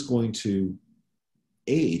is going to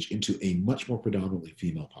age into a much more predominantly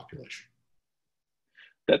female population.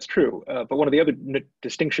 That's true. But one of the other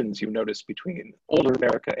distinctions you notice between older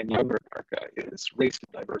America and younger America is race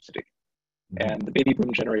and diversity. Mm-hmm. And the baby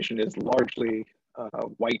boom generation is largely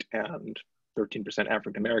white and 13%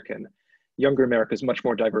 African American. Younger America is much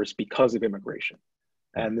more diverse because of immigration.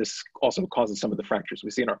 And this also causes some of the fractures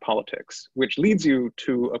we see in our politics, which leads you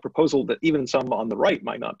to a proposal that even some on the right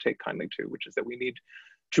might not take kindly to, which is that we need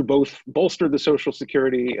to both bolster the social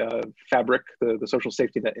security fabric, the social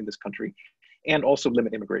safety net in this country, and also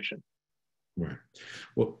limit immigration. Right.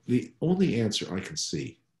 Well, the only answer I can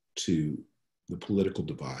see to the political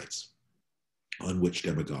divides on which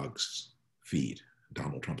demagogues feed,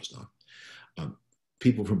 Donald Trump is not,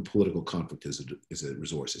 people from political conflict is a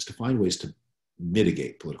resource, is to find ways to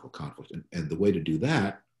mitigate political conflict. And the way to do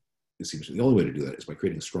that, it seems the only way to do that is by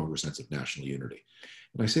creating a stronger sense of national unity.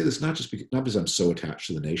 And I say this not because I'm so attached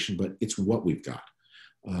to the nation, but it's what we've got.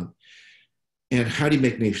 And how do you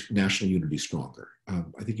make national unity stronger?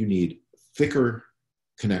 I think you need thicker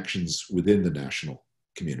connections within the national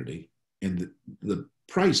community. And the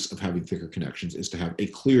price of having thicker connections is to have a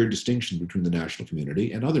clear distinction between the national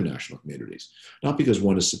community and other national communities. Not because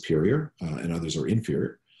one is superior and others are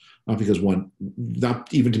inferior, not because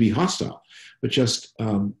not even to be hostile, but just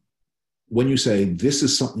when you say this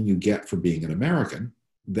is something you get for being an American,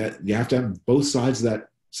 that you have to have both sides of that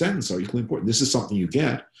sentence are equally important. This is something you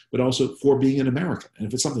get, but also for being an American. And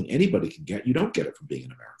if it's something anybody can get, you don't get it from being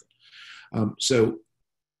an American. So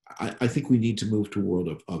I think we need to move to a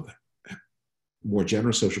world of more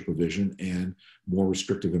generous social provision and more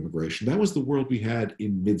restrictive immigration. That was the world we had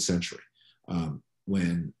in mid-century,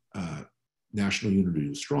 when national unity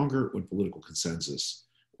was stronger, when political consensus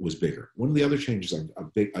was bigger. One of the other changes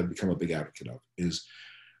I've become a big advocate of is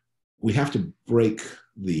we have to break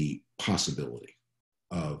the possibility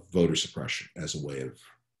of voter suppression as a way of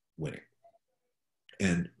winning.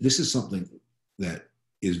 And this is something that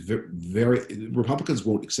is very, Republicans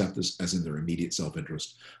won't accept this as in their immediate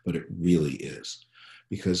self-interest, but it really is.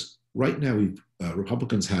 Because right now,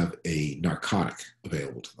 Republicans have a narcotic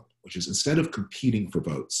available to them, which is instead of competing for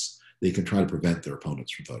votes, they can try to prevent their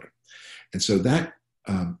opponents from voting. And so that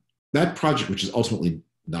project, which is ultimately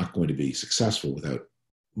not going to be successful without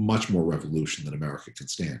much more revolution than America can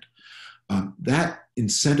stand, that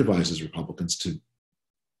incentivizes Republicans to,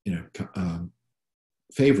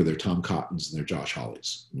 favor their Tom Cottons and their Josh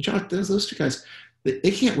Hawleys. Those two guys,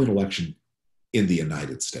 they can't win election in the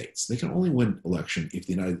United States. They can only win election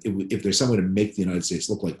if there's someone to make the United States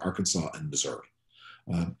look like Arkansas and Missouri.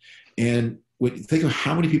 And when you think of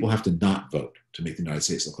how many people have to not vote to make the United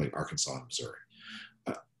States look like Arkansas and Missouri.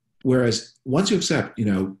 Whereas once you accept,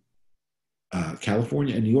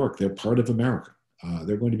 California and New York, they're part of America.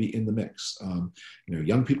 They're going to be in the mix.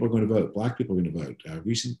 Young people are going to vote. Black people are going to vote.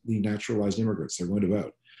 Recently naturalized immigrants, they're going to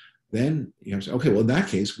vote. Then you have to say, okay, well, in that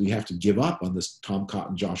case, we have to give up on this Tom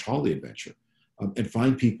Cotton, Josh Hawley adventure and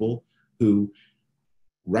find people who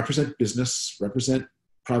represent business, represent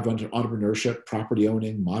private entrepreneurship, property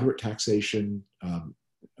owning, moderate taxation,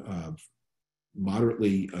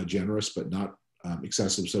 moderately generous but not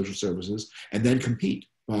excessive social services, and then compete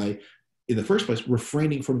by, in the first place,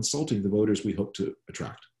 refraining from insulting the voters we hope to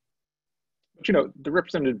attract. But, the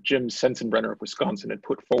Representative Jim Sensenbrenner of Wisconsin had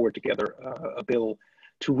put forward together a bill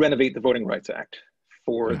to renovate the Voting Rights Act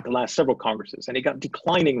for the last several Congresses, and he got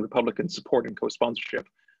declining Republican support and co-sponsorship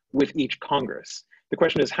with each Congress. The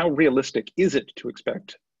question is, how realistic is it to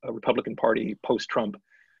expect a Republican Party post-Trump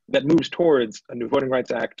that moves towards a new Voting Rights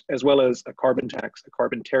Act, as well as a carbon tax, a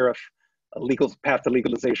carbon tariff, a legal path to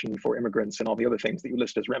legalization for immigrants, and all the other things that you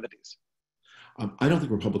list as remedies? I don't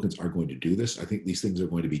think Republicans are going to do this. I think these things are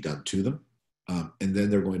going to be done to them, and then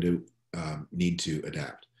they're going to need to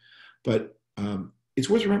adapt. But it's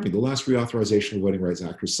worth remembering the last reauthorization of the Voting Rights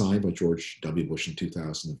Act was signed by George W. Bush in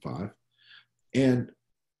 2005. And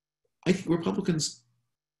I think Republicans,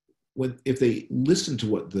 if they listen to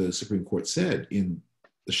what the Supreme Court said in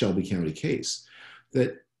the Shelby County case,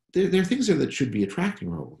 that there are things there that should be attracting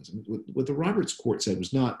Republicans. What the Roberts Court said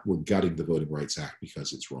was not, we're gutting the Voting Rights Act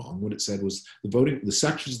because it's wrong. What it said was the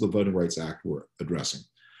sections of the Voting Rights Act we're addressing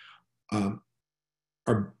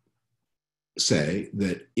say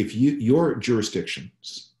that if your jurisdiction,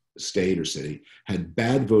 state or city, had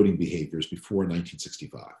bad voting behaviors before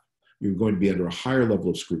 1965, you're going to be under a higher level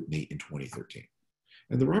of scrutiny in 2013.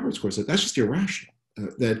 And the Roberts Court said that's just irrational.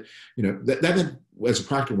 That meant, as a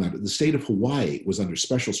practical matter, the state of Hawaii was under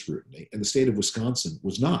special scrutiny and the state of Wisconsin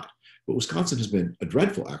was not. But Wisconsin has been a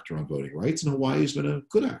dreadful actor on voting rights and Hawaii has been a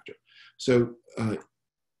good actor. So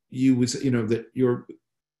you would say,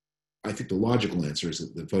 I think the logical answer is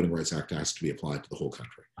that the Voting Rights Act has to be applied to the whole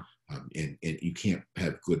country. And you can't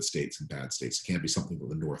have good states and bad states. It can't be something that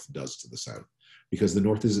the North does to the South, because the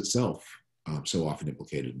North is itself so often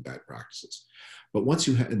implicated in bad practices. But once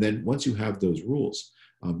you have those rules,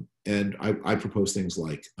 and I propose things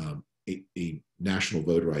like a national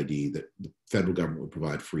voter ID that the federal government would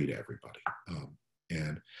provide free to everybody.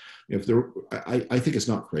 And I think it's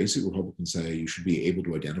not crazy. Republicans say you should be able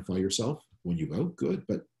to identify yourself when you vote. Good,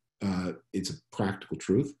 but it's a practical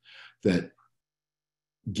truth that,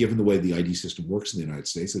 given the way the ID system works in the United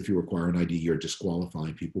States, that if you require an ID, you're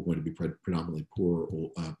disqualifying people going to be predominantly poor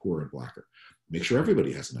and blacker. Make sure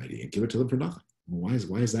everybody has an ID and give it to them for nothing. Why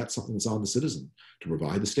is that something that's on the citizen to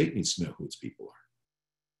provide? The state needs to know who its people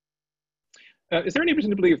are. Is there any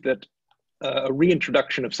reason to believe that a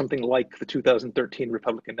reintroduction of something like the 2013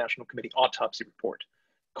 Republican National Committee autopsy report,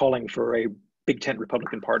 calling for a big tent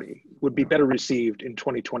Republican Party, would be better received in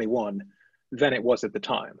 2021 than it was at the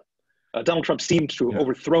time? Donald Trump seems to have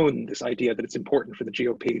overthrown this idea that it's important for the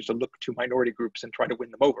GOP to look to minority groups and try to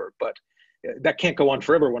win them over, but that can't go on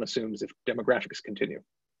forever, one assumes, if demographics continue.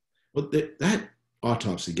 Well, that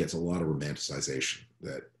autopsy gets a lot of romanticization.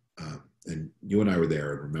 And you and I were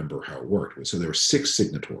there and remember how it worked. So there were 6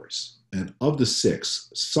 signatories, and of the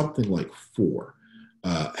 6, something like 4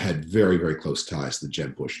 had very, very close ties to the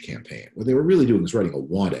Jeb Bush campaign. What they were really doing was writing a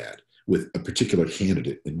want ad with a particular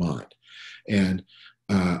candidate in mind. And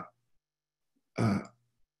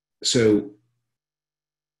so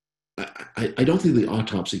I don't think the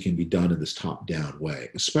autopsy can be done in this top-down way,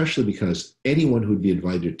 especially because anyone who'd be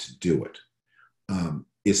invited to do it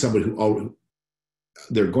is somebody who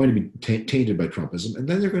they're going to be tainted by Trumpism, and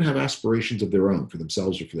then they're going to have aspirations of their own for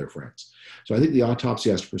themselves or for their friends. So I think the autopsy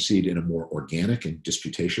has to proceed in a more organic and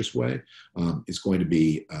disputatious way. It's going to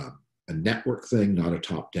be a network thing, not a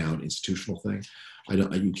top-down institutional thing.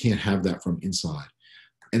 You can't have that from inside.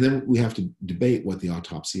 And then we have to debate what the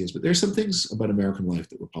autopsy is. But there's some things about American life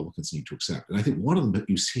that Republicans need to accept. And I think one of them that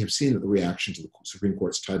you have seen at the reaction to the Supreme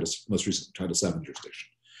Court's most recent Title VII jurisdiction,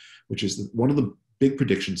 which is that one of the big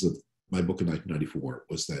predictions of my book in 1994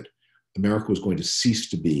 was that America was going to cease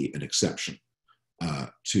to be an exception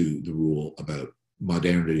to the rule about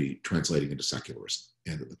modernity translating into secularism,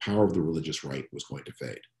 and that the power of the religious right was going to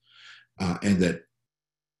fade. And that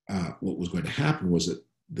what was going to happen was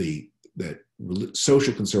that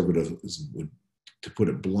social conservatism would, to put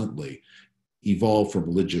it bluntly, evolve from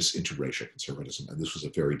religious into racial conservatism, and this was a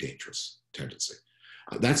very dangerous tendency.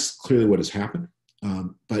 That's clearly what has happened,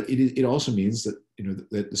 but it also means that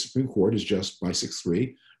that the Supreme Court is just by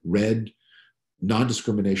 6-3 read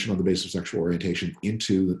non-discrimination on the basis of sexual orientation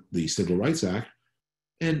into the Civil Rights Act,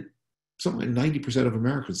 and something like 90% of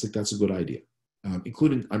Americans think that's a good idea,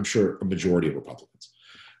 including, I'm sure, a majority of Republicans.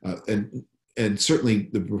 And certainly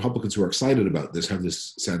the Republicans who are excited about this have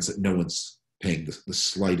this sense that no one's paying the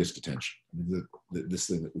slightest attention. I mean, this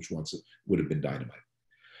thing which once would have been dynamite.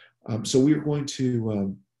 So we are going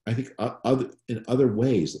to, I think, in other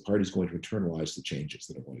ways, the party is going to internalize the changes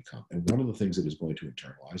that are going to come. And one of the things it is going to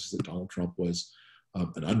internalize is that Donald Trump was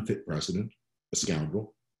an unfit president, a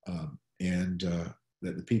scoundrel, and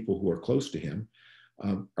that the people who are close to him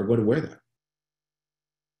are going to wear that.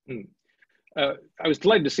 Mm. I was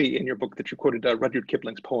delighted to see in your book that you quoted Rudyard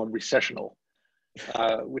Kipling's poem Recessional,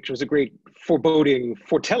 which was a great foretelling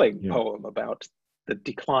poem about the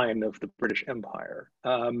decline of the British Empire.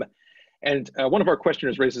 And one of our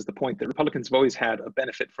questioners raises the point that Republicans have always had a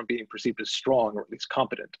benefit from being perceived as strong, or at least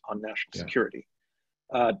competent, on national security.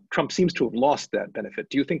 Trump seems to have lost that benefit.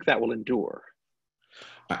 Do you think that will endure?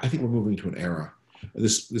 I think we're moving to an era.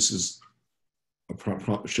 This is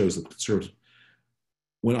shows the conservative.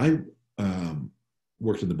 When I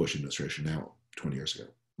worked in the Bush administration, now 20 years ago,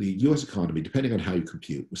 the U.S. economy, depending on how you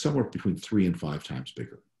compute, was somewhere between 3 and 5 times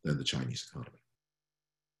bigger than the Chinese economy.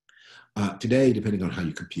 Today, depending on how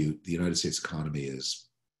you compute, the United States economy is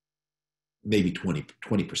maybe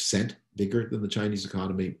 20% bigger than the Chinese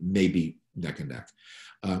economy, maybe neck and neck.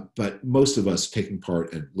 But most of us taking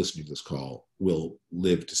part and listening to this call will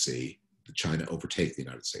live to see China overtake the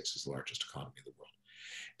United States as the largest economy in the world.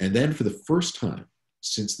 And then for the first time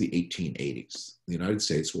since the 1880s, the United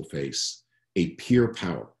States will face a peer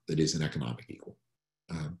power that is an economic equal.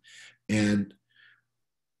 And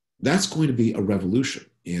that's going to be a revolution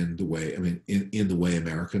in the way, in the way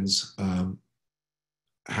Americans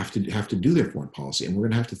have to do their foreign policy. And we're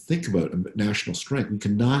going to have to think about national strength.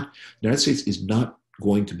 The United States is not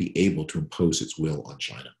going to be able to impose its will on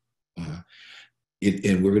China.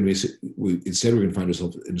 And we're going to be, instead we're going to find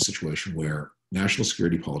ourselves in a situation where national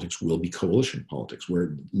security politics will be coalition politics,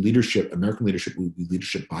 where American leadership will be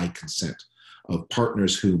leadership by consent of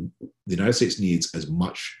partners whom the United States needs as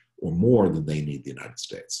much or more than they need the United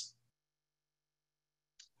States.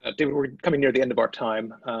 David, we're coming near the end of our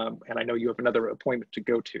time, and I know you have another appointment to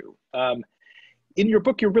go to. In your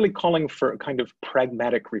book, you're really calling for a kind of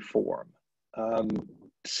pragmatic reform.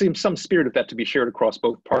 Seems some spirit of that to be shared across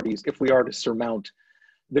both parties if we are to surmount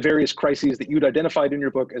the various crises that you'd identified in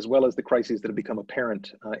your book, as well as the crises that have become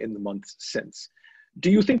apparent in the months since.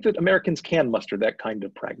 Do you think that Americans can muster that kind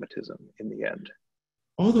of pragmatism in the end?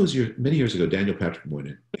 All those years, many years ago, Daniel Patrick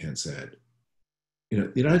Moynihan said,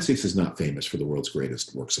 the United States is not famous for the world's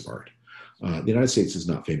greatest works of art. The United States is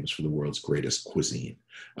not famous for the world's greatest cuisine.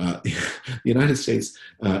 The United States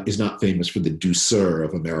is not famous for the douceur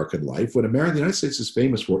of American life. What the United States is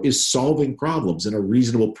famous for is solving problems in a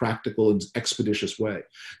reasonable, practical, and expeditious way.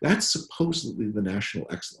 That's supposedly the national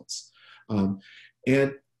excellence.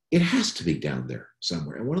 And it has to be down there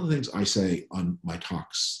somewhere. And one of the things I say on my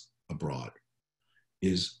talks abroad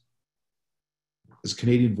is, as a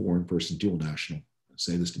Canadian-born person, dual national, I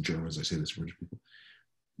say this to Germans, I say this to British people,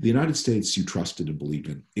 the United States you trusted and believed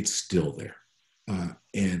in, it's still there.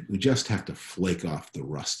 And we just have to flake off the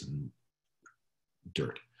rust and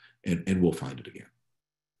dirt, and we'll find it again.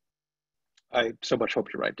 I so much hope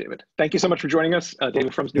you're right, David. Thank you so much for joining us.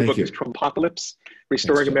 David Frum's new book is Trumpocalypse,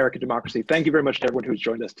 Restoring American Democracy. Thank you very much to everyone who's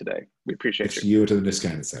joined us today. We appreciate you. Thanks to you, to the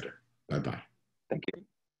Niskanen Center. Bye-bye. Thank you.